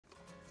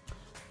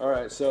All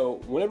right,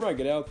 so whenever I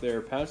get out there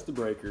past the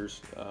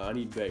breakers, I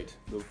need bait.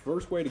 The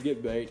first way to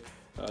get bait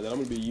that I'm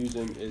going to be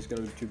using is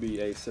going to be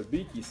a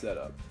sabiki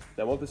setup.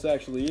 Now what this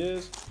actually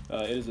is,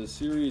 it is a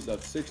series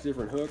of 6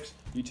 different hooks.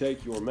 You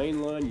take your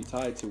main line, you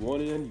tie it to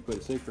one end, you put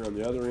a sinker on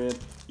the other end,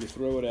 you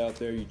throw it out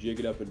there, you jig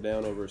it up and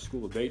down over a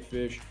school of bait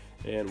fish,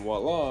 and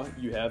voila,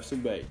 you have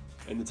some bait.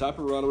 And the type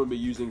of rod I'm going to be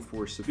using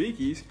for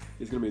sabikis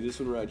is going to be this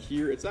one right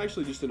here. It's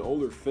actually just an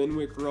older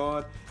Fenwick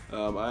rod.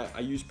 I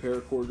use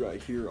paracord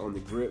right here on the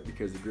grip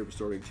because the grip is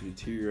starting to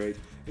deteriorate.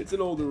 It's an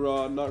older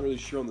rod, not really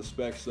sure on the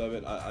specs of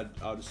it.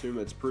 I'd assume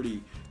it's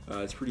pretty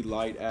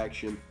light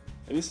action.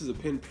 And this is a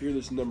pin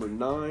Peerless number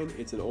 9.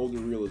 It's an older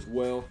reel as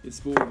well. It's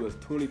spooled with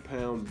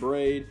 20-pound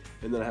braid,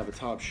 and then I have a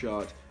top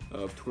shot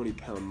of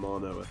 20-pound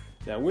mono.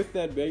 Now with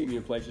that bait, you need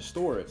a place to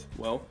store it.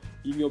 Well,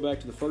 you can go back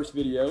to the first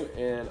video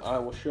and I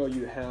will show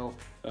you how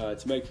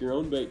to make your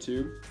own bait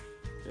tube.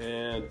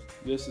 And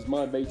this is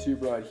my bait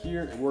tube right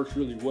here. It works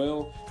really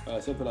well.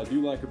 Something I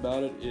do like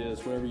about it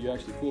is whenever you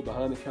actually pull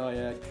behind the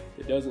kayak,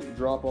 it doesn't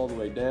drop all the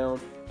way down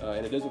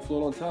and it doesn't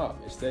float on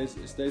top. It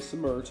stays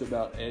submerged to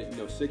about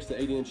 6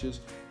 to 8 inches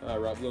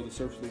right below the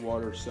surface of the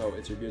water. So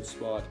it's a good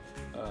spot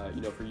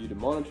for you to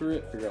monitor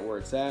it, figure out where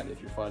it's at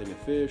if you're fighting a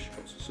fish.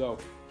 So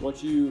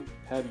once you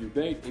have your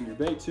bait in your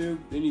bait tube,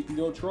 then you can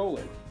go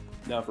trolling.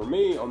 Now for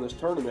me on this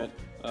tournament,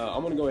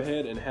 I'm going to go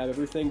ahead and have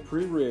everything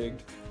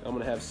pre-rigged. I'm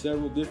going to have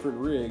several different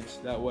rigs.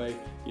 That way,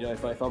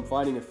 if I'm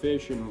fighting a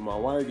fish and my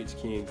wire gets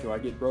kinked or I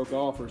get broke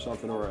off or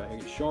something, or I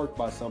get sharked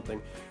by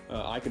something,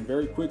 I can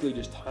very quickly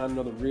just tie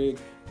another rig,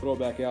 throw it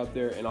back out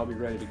there, and I'll be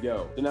ready to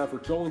go. So now for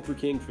trolling for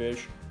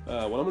kingfish,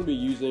 what I'm going to be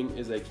using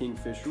is a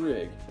kingfish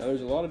rig. Now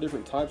there's a lot of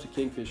different types of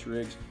kingfish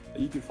rigs that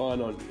you can find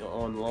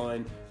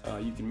online.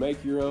 You can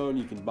make your own,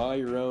 you can buy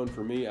your own.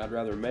 For me, I'd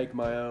rather make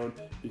my own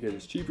because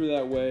it's cheaper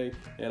that way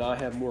and I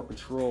have more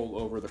control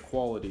over the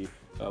quality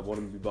of what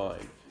I'm going to be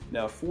buying.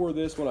 Now for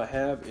this, what I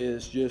have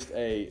is just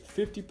a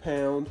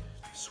 50-pound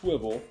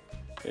swivel,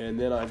 and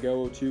then I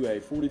go to a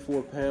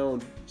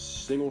 44-pound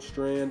single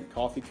strand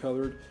coffee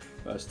colored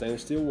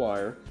stainless steel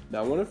wire.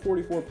 Now I want a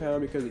 44-pound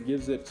because it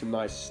gives it some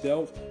nice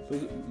stealth,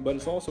 but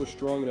it's also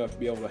strong enough to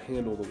be able to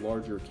handle the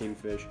larger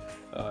kingfish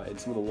and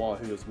some of the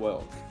wahoo as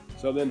well.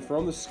 So then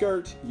from the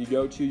skirt, you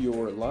go to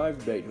your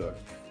live bait hook.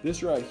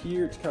 This right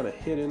here, it's kind of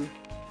hidden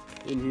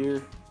in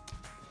here,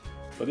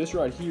 but this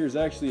right here is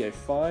actually a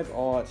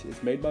 5/0.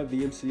 It's made by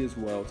VMC as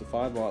well. It's a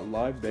 5/0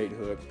 live bait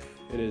hook.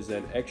 It is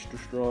an extra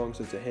strong,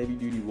 so it's a heavy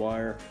duty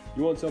wire.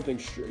 You want something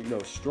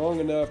strong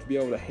enough to be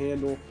able to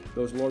handle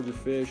those larger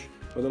fish,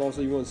 but then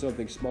also you want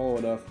something small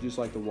enough, just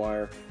like the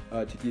wire,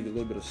 to give you a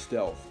little bit of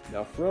stealth.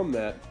 Now from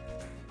that,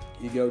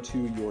 you go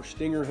to your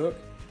stinger hook,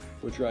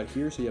 which right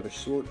here, so you have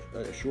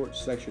a short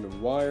section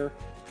of wire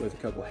with a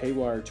couple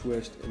haywire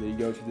twists, and then you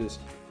go to this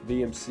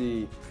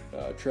VMC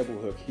treble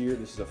hook here.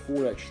 This is a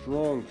 4X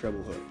strong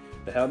treble hook.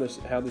 Now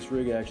how this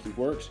rig actually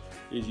works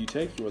is you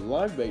take your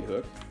live bait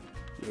hook,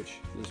 which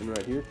is this one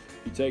right here,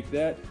 you take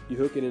that, you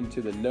hook it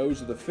into the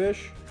nose of the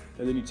fish,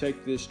 and then you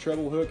take this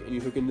treble hook and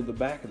you hook into the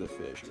back of the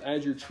fish.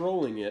 As you're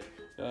trolling it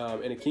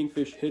and a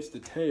kingfish hits the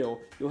tail,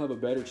 you'll have a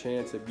better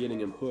chance of getting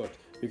him hooked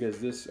because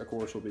this, of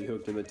course, will be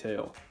hooked in the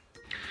tail.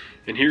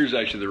 And here's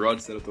actually the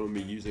rod setup that I'm going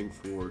to be using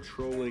for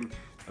trolling.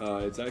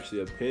 It's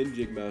actually a Penn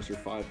Jigmaster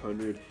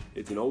 500.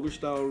 It's an older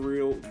style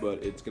reel,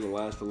 but it's going to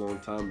last a long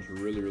time. It's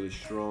really, really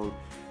strong,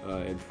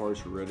 and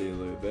parts are readily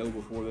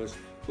available for this.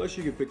 Plus,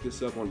 you can pick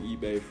this up on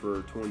eBay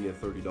for $20 to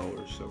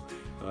 $30, so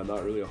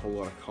not really a whole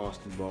lot of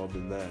cost involved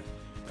in that.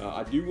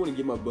 I do want to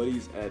give my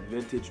buddies at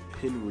Vintage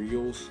Pin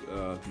Reels,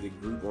 the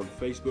group on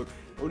Facebook,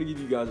 I want to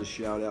give you guys a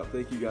shout out.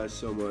 Thank you guys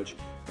so much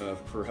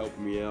for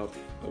helping me out.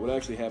 What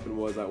actually happened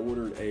was I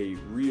ordered a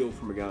reel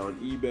from a guy on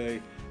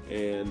eBay,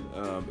 and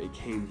it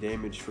came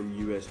damaged from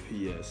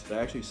USPS. They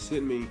actually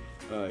sent me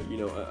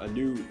a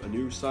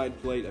new side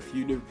plate, a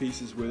few new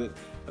pieces with it.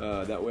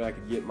 That way I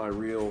could get my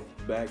reel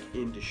back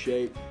into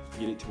shape,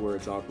 get it to where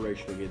it's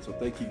operational again. So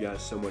thank you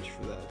guys so much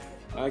for that.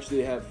 I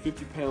actually have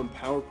 50-pound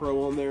Power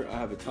Pro on there. I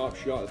have a top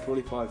shot, a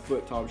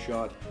 25-foot top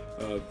shot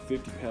of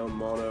 50-pound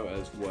mono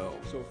as well.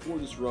 So for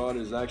this rod,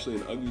 it is actually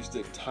an Ugly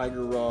Stick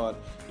Tiger rod.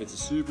 It's a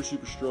super,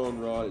 super strong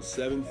rod. It's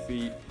 7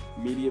 feet,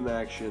 medium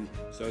action.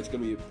 So it's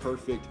going to be a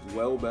perfect,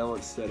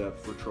 well-balanced setup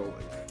for trolling.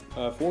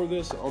 For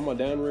this, on my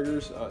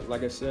downriggers,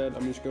 like I said,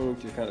 I'm just going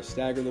to kind of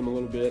stagger them a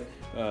little bit.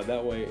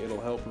 That way it'll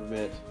help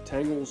prevent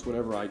tangles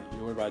whenever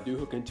I do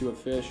hook into a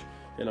fish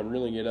and I'm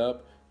reeling it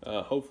up.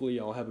 Hopefully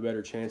I'll have a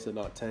better chance of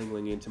not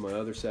tangling into my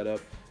other setup.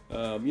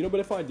 But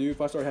if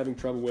I start having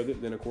trouble with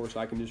it, then of course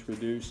I can just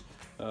reduce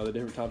the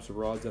different types of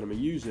rods that I'm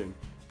using.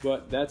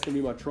 But that's going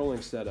to be my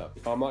trolling setup.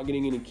 If I'm not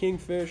getting any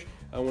kingfish,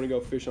 I want to go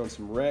fish on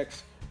some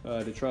wrecks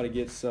to try to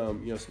get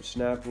some, some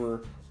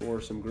snapper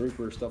or some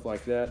grouper, stuff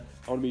like that.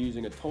 I want to be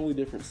using a totally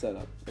different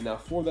setup. And now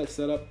for that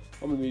setup,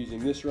 I'm going to be using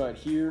this right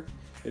here.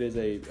 It is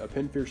a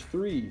Pinfish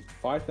 3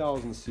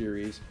 5000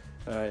 series.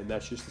 And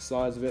that's just the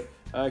size of it.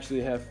 I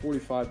actually have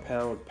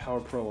 45-pound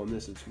Power Pro on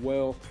this as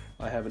well.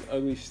 I have an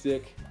Ugly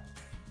Stick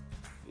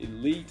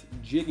Elite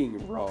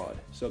jigging rod.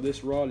 So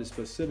this rod is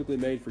specifically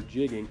made for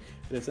jigging,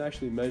 and it's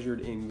actually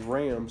measured in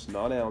grams,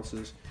 not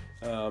ounces.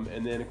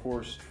 And then of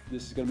course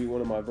this is going to be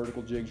one of my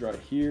vertical jigs right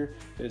here.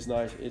 It's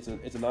nice. It's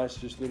a nice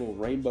just little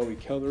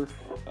rainbowy color.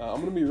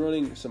 I'm going to be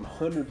running some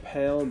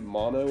 100-pound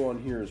mono on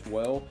here as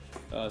well.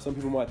 Some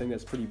people might think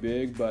that's pretty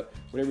big, but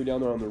whenever you're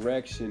down there on the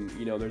wrecks and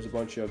you know there's a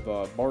bunch of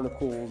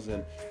barnacles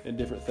and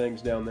different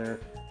things down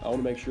there, I want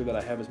to make sure that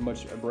I have as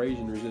much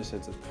abrasion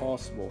resistance as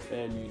possible.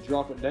 And you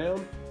drop it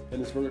down,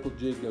 and this vertical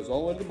jig goes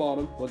all the way to the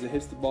bottom. Once it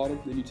hits the bottom,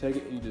 then you take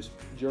it and you just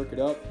jerk it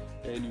up,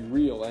 and you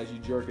reel as you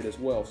jerk it as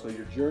well. So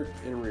you're jerk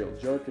and reel,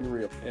 jerk and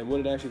reel. And what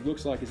it actually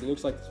looks like is it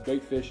looks like this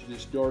bait fish is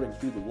just darting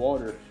through the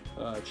water,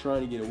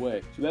 trying to get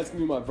away. So that's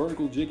gonna be my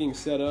vertical jigging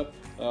setup.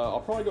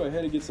 I'll probably go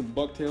ahead and get some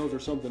bucktails or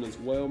something as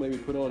well, maybe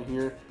put on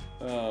here.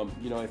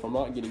 You know, if I'm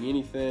not getting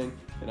anything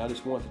and I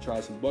just want to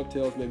try some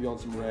bucktails maybe on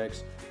some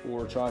wrecks,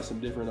 or try some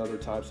different other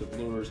types of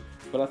lures.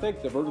 But I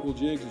think the vertical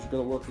jigs is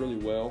going to work really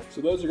well.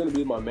 So those are going to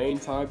be my main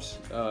types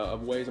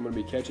of ways I'm going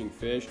to be catching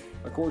fish.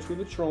 Of course, with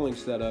the trolling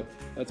setup,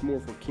 that's more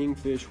for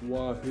kingfish,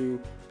 wahoo,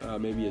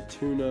 maybe a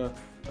tuna,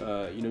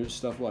 you know, just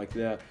stuff like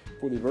that.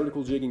 For the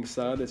vertical jigging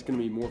side, that's going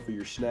to be more for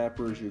your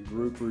snappers, your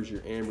groupers,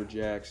 your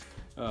amberjacks,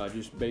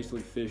 just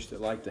basically fish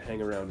that like to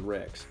hang around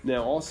wrecks.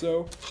 Now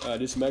also,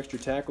 just some extra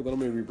tackle that I'm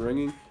going to be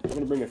bringing. I'm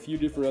going to bring a few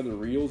different other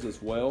reels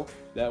as well.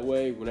 That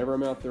way, whenever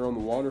I'm out there on the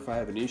water, if I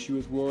have an issue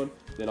with one,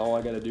 then all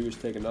I got to do is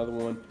take another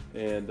one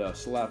and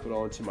slap it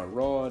onto my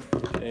rod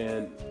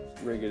and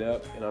rig it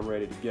up, and I'm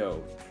ready to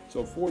go.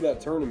 So for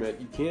that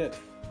tournament, you can't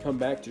come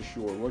back to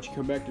shore. Once you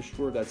come back to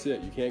shore, that's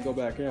it. You can't go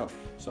back out.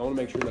 So I want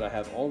to make sure that I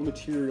have all the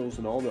materials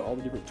and all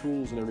the different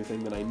tools and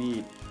everything that I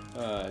need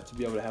to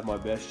be able to have my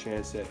best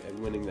chance at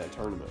winning that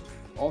tournament.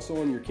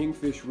 Also on your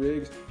kingfish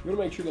rigs, you want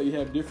to make sure that you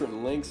have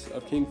different lengths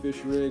of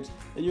kingfish rigs,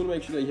 and you want to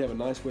make sure that you have a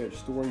nice way of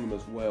storing them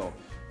as well.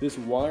 This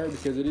wire,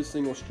 because it is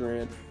single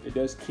strand, it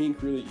does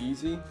kink really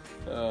easy,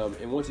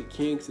 and once it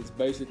kinks, it's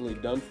basically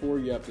done for.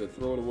 You have to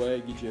throw it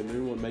away, get you a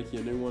new one, make you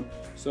a new one.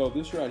 So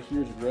this right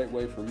here is a great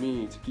way for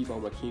me to keep all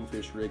my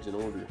kingfish rigs in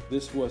order.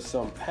 This was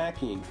some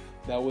packing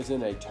that was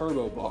in a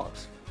turbo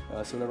box.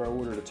 So whenever I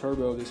ordered a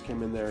turbo, this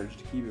came in there just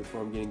to keep it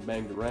from getting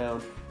banged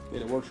around. And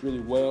it works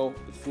really well.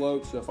 It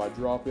floats, so if I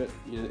drop it,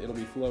 you know, it'll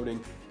be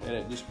floating.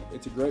 And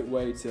it's a great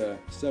way to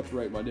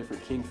separate my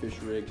different kingfish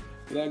rigs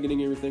without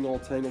getting everything all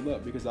tangled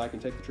up, because I can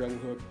take the treble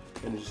hook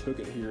and just hook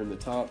it here in the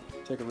top,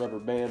 take a rubber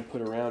band,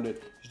 put around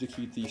it just to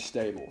keep these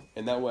stable.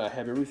 And that way I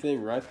have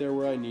everything right there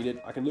where I need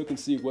it. I can look and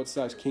see what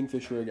size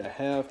kingfish rig I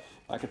have.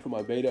 I can put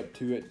my bait up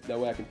to it. That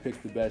way I can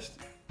pick the best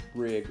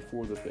rig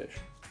for the fish.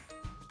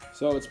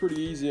 So it's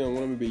pretty easy on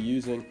what I'm going to be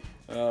using.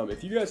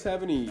 If you guys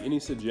have any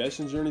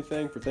suggestions or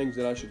anything for things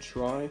that I should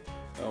try,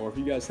 or if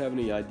you guys have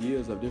any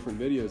ideas of different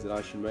videos that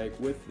I should make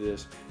with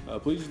this,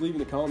 please just leave in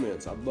the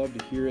comments. I'd love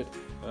to hear it.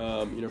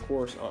 You know, of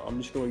course,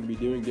 I'm just going to be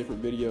doing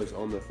different videos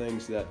on the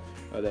things that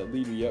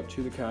lead me up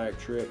to the kayak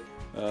trip.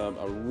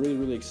 I'm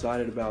really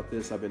excited about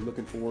this. I've been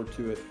looking forward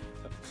to it.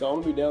 So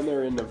I'm going to be down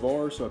there in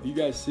Navarre, so if you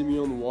guys see me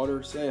on the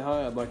water, say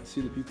hi. I'd like to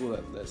see the people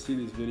that see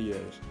these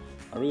videos.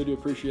 I really do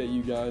appreciate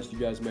you guys. You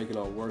guys make it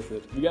all worth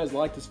it. If you guys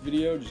like this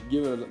video, just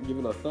give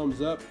it a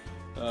thumbs up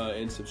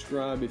and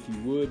subscribe if you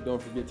would. Don't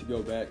forget to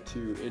go back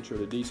to Intro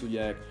to Diesel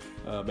Yak.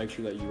 Make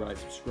sure that you write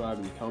subscribe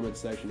in the comment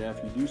section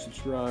after you do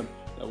subscribe.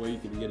 That way you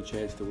can get a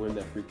chance to win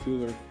that free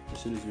cooler as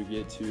soon as we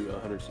get to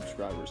 100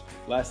 subscribers.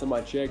 Last time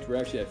I checked, we're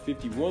actually at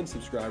 51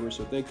 subscribers,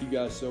 so thank you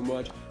guys so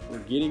much. We're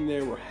getting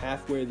there. We're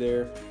halfway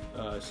there.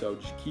 So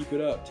just keep it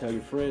up. Tell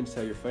your friends,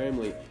 tell your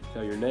family,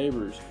 tell your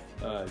neighbors.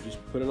 Just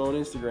put it on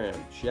Instagram,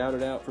 shout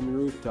it out from the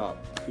rooftop,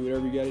 do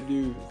whatever you got to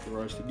do for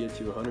us to get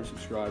to 100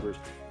 subscribers,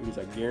 because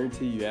I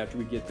guarantee you after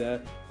we get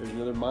that, there's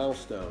another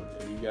milestone,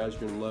 and you guys are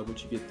going to love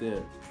what you get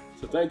then.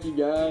 So thank you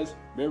guys.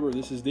 Remember,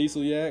 this is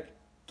Diesel Yak.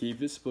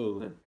 Keep it spooling.